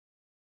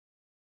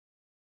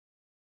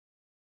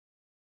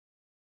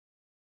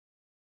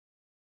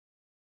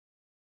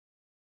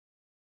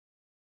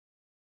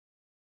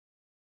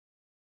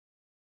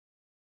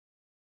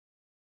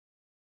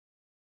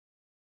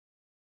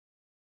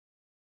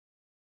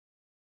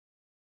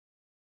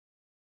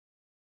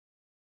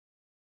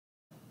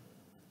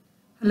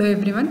Hello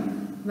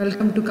everyone,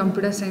 welcome to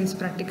Computer Science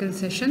Practical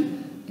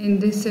Session. In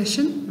this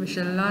session, we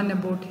shall learn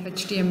about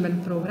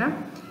HTML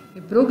program, a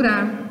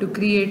program to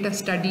create a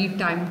study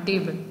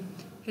timetable.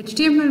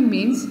 HTML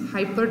means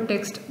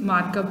Hypertext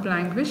Markup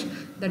Language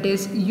that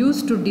is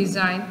used to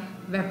design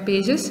web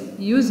pages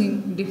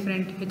using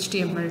different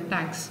HTML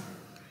tags.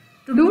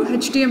 To do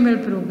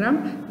HTML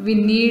program, we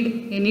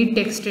need any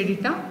text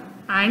editor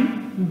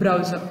and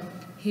browser.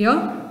 Here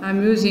I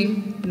am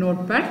using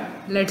Notepad.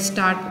 Let's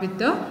start with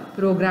the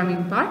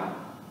programming part.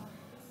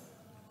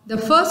 The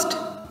first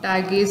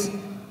tag is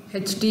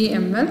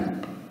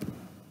HTML,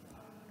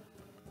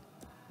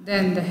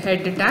 then the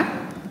head tag,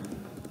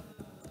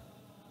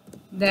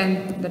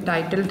 then the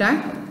title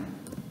tag.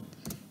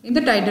 In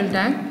the title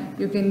tag,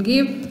 you can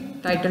give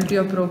title to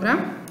your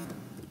program,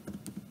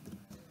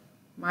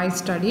 My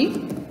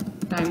Study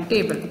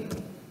Timetable.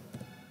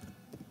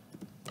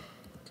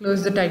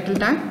 Close the title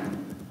tag.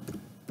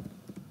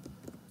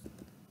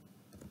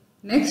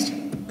 Next,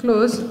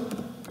 close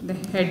the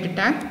head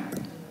tag.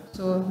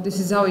 So this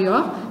is how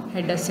your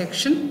header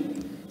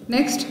section.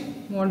 Next,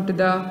 move on to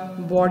the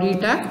body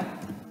tag.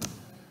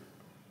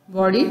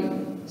 Body.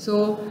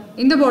 So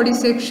in the body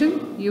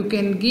section, you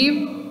can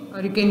give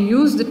or you can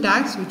use the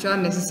tags which are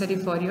necessary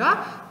for your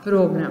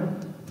program.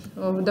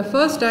 So the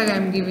first tag I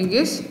am giving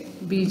is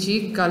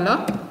BG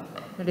color,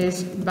 that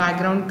is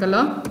background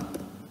color.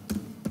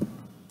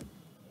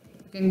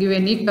 You can give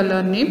any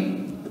color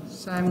name.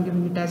 So I am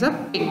giving it as a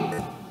pink.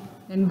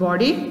 Then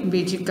body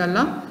BG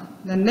color.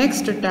 The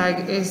next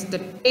tag is the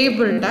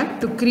table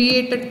tag. To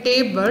create a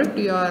table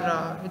to your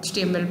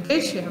HTML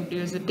page, you have to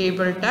use the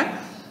table tag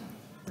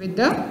with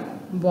the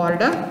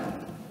border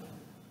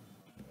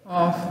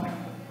of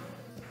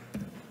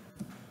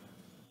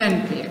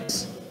 10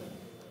 px.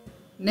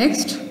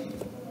 Next,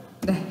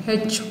 the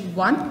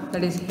H1,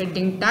 that is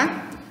heading tag.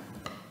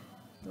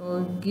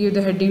 So give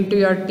the heading to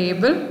your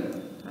table.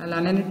 I'll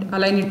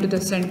align it to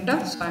the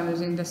center. So I am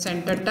using the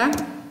center tag.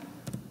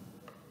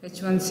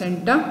 H1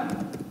 center,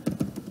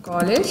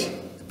 college,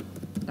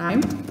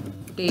 time,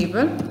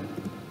 table.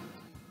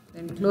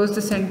 Then close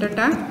the center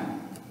tag.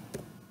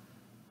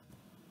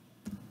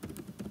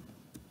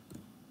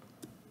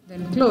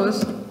 Then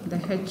close the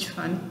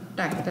H1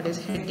 tag, that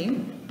is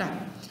heading tag.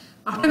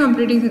 After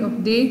completing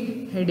of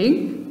the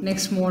heading,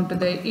 next move on to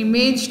the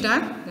image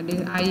tag, that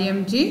is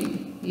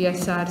img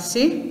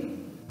src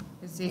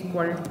is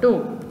equal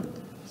to.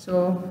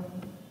 So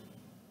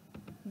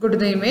go to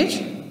the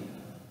image.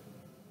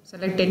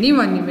 Select any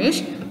one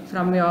image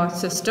from your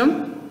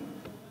system.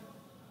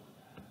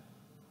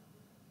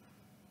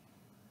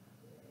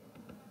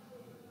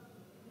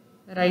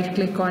 Right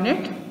click on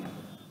it.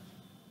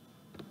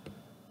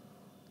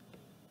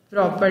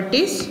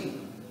 Properties.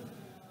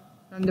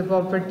 From the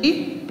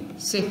property,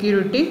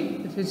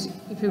 security.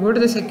 If you go to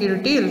the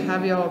security, you will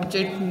have your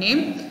object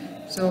name.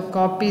 So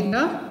copy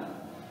the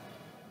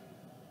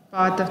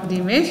path of the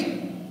image.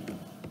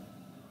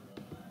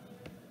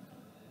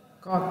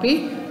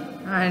 Copy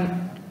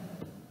and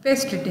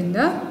paste it in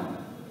the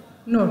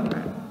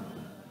notepad.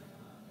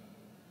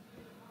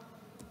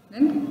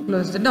 Then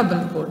close the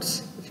double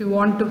quotes. If you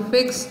want to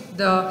fix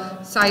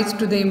the size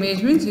to the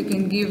image, means you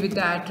can give with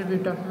the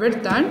attribute of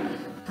width and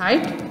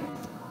height.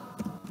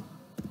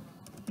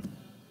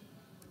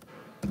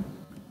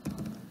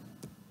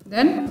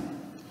 Then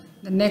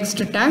the next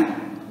tag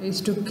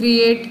is to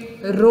create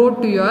a row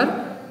to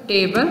your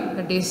table,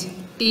 that is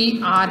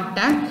TR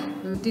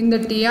tag. Within the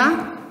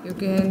TR, you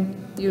can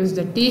use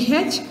the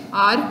TH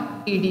or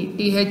TD.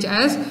 TH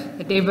as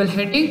the table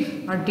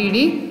heading or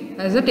TD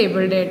as the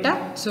table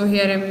data. So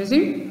here I am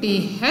using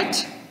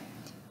TH.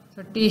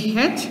 So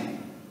TH,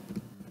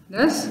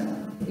 thus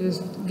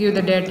give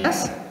the data,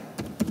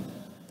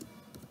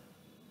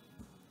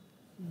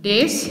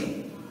 days.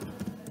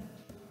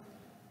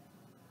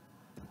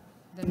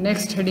 The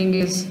next heading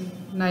is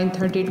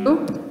 9:30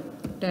 to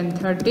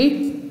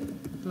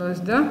 10:30.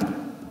 Close the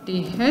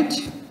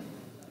TH.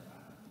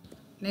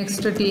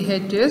 Next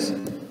TH is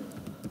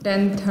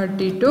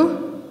 10:30 to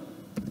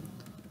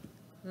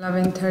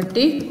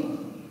 11:30.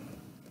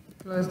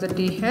 Close the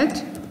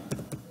TH.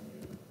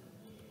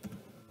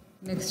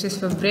 Next is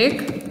for break.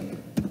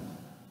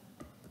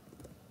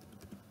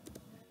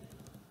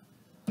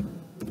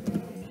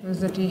 Close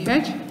the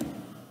TH.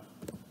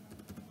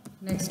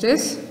 Next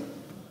is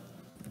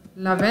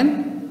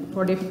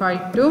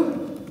 11:45 to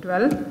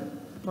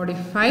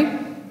 12:45.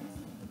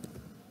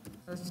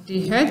 Close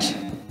TH.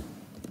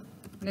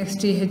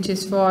 Next TH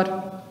is for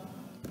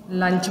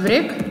lunch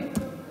break.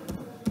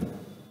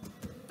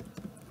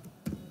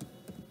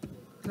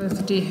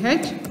 Close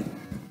TH.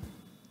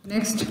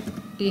 Next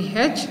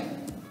TH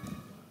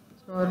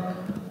for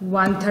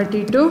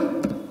 1:30 to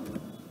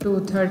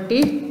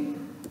 2:30.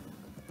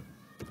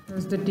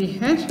 Close the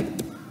TH.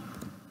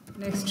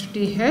 Next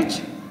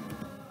TH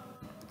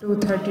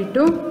 2:30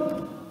 to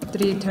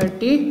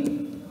 3:30.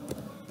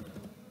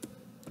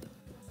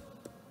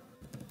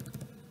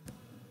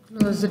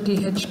 Close the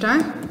TH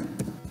tag.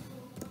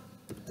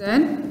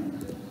 Then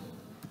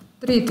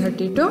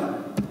 3:30 to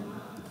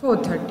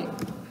 4:30.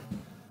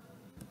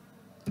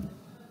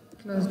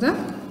 close the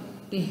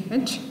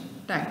th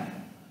tag.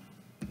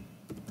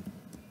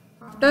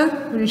 After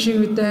finishing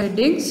with the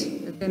headings,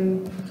 you can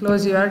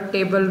close your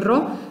table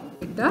row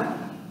with the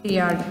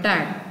tr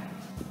tag.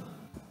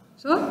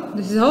 So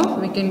this is how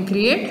we can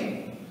create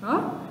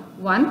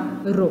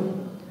one row.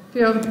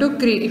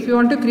 If you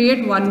want to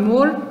create one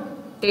more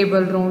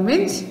table row,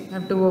 means you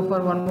have to go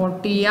for one more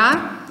tr,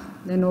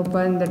 then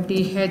open the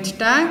th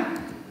tag.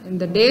 In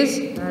the days,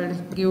 I will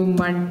give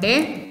Monday.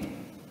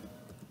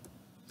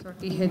 So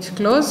th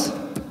close.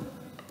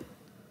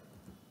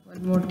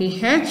 One more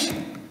th.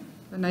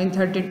 So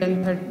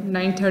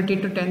 9:30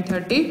 to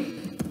 10:30.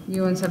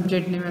 Give one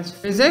subject name as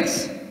physics.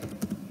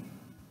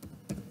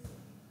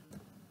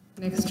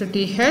 Next to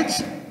th.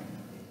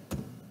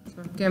 So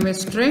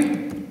chemistry.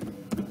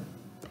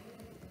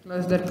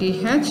 Close the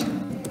th.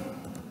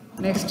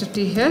 Next to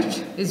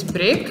th is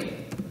break.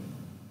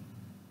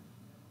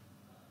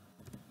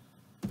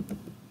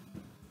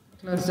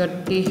 Close the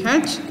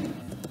th.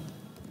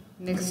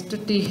 Next to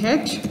th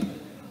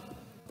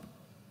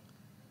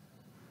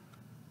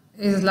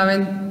is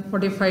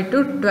 11:45 to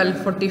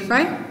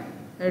 12:45.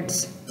 It's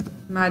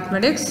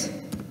mathematics.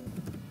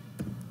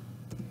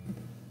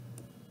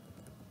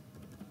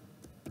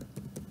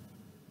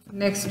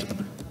 Next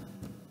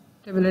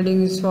table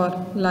heading is for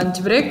lunch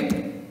break.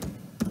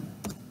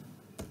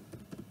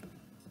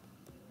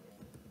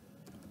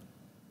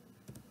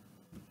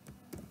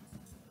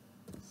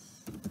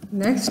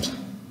 Next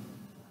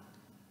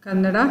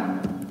Kannada.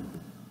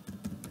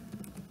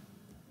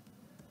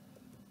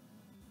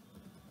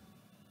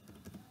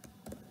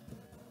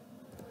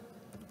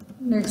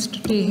 Next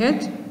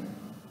th,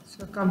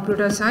 so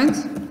computer science.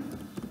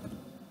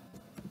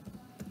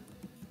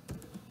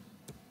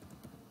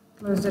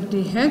 Close the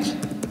th.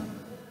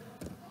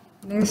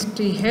 Next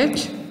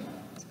th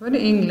for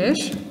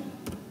English.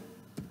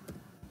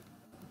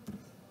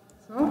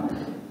 So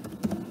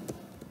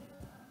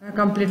I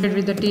completed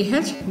with the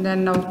th. Then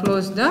now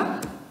close the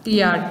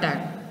tr tag.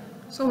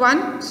 So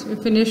once you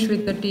finish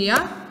with the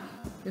tr,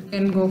 you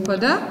can go for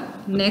the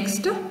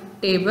next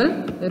table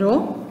row.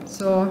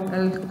 So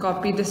I'll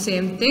copy the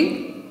same thing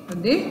for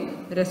the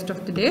rest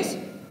of the days.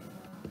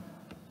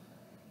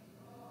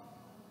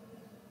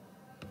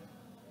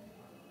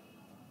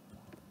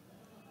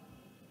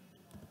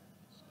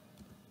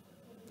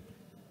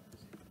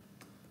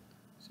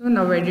 So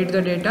now edit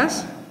the data.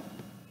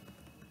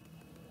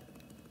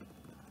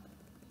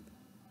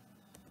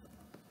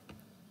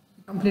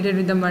 Completed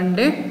with the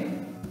Monday.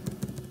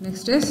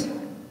 Next is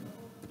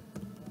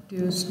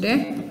Tuesday.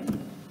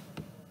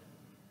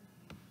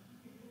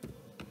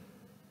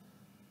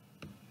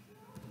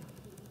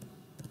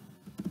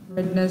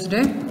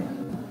 Wednesday.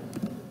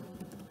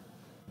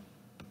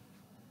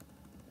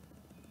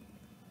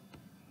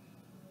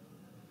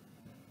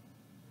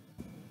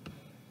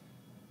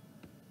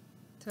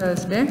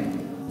 Thursday.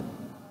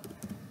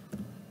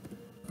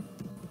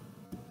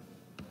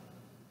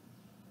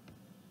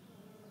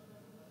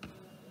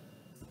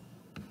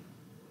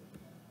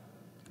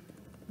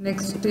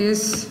 Next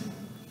is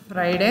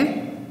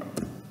Friday.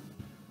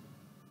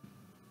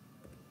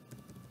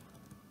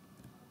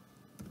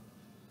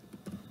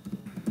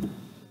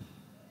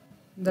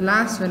 The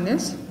last one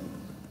is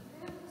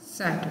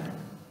Saturday.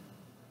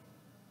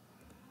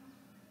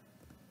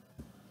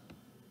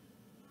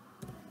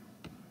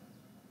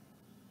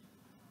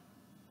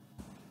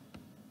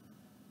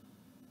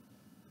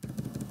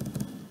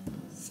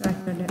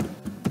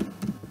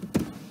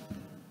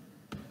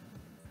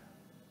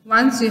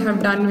 Once you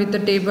have done with the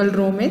table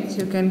row, means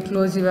you can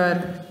close your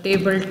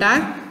table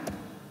tag,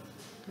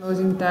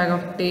 closing tag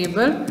of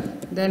table,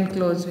 then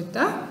close with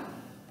the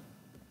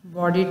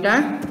body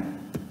tag,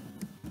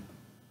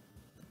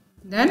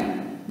 then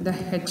the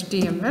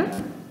HTML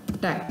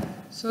tag.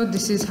 So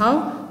this is how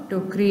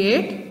to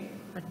create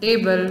a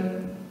table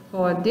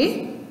for the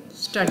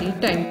study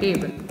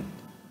timetable.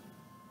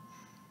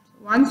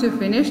 Once you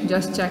finish,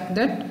 just check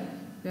that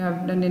you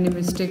have done any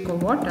mistake or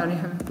what, or you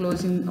have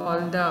closing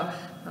all the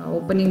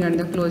opening and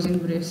the closing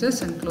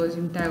braces and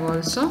closing tag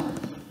also.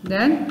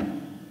 Then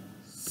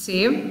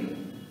save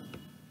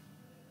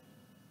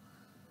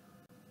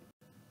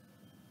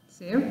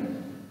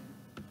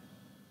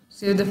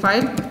the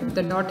file with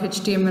the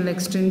 .html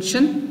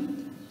extension.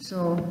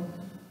 So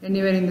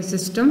anywhere in the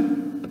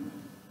system,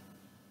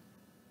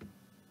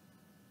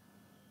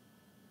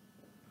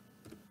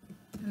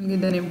 I'll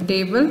give the name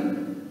table.html.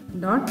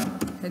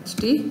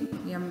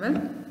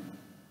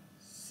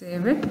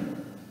 Save it.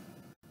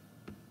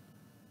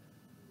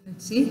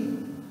 Let's see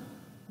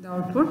the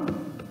output.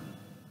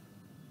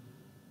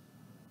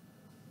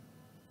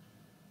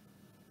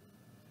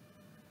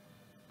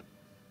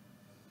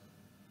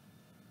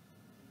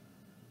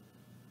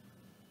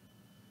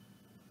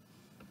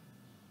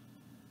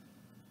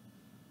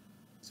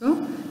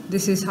 So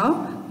this is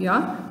how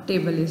your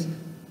table is.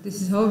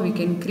 This is how we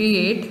can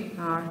create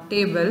a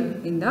table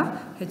in the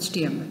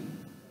HTML.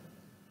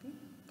 Okay.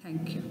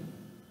 Thank you.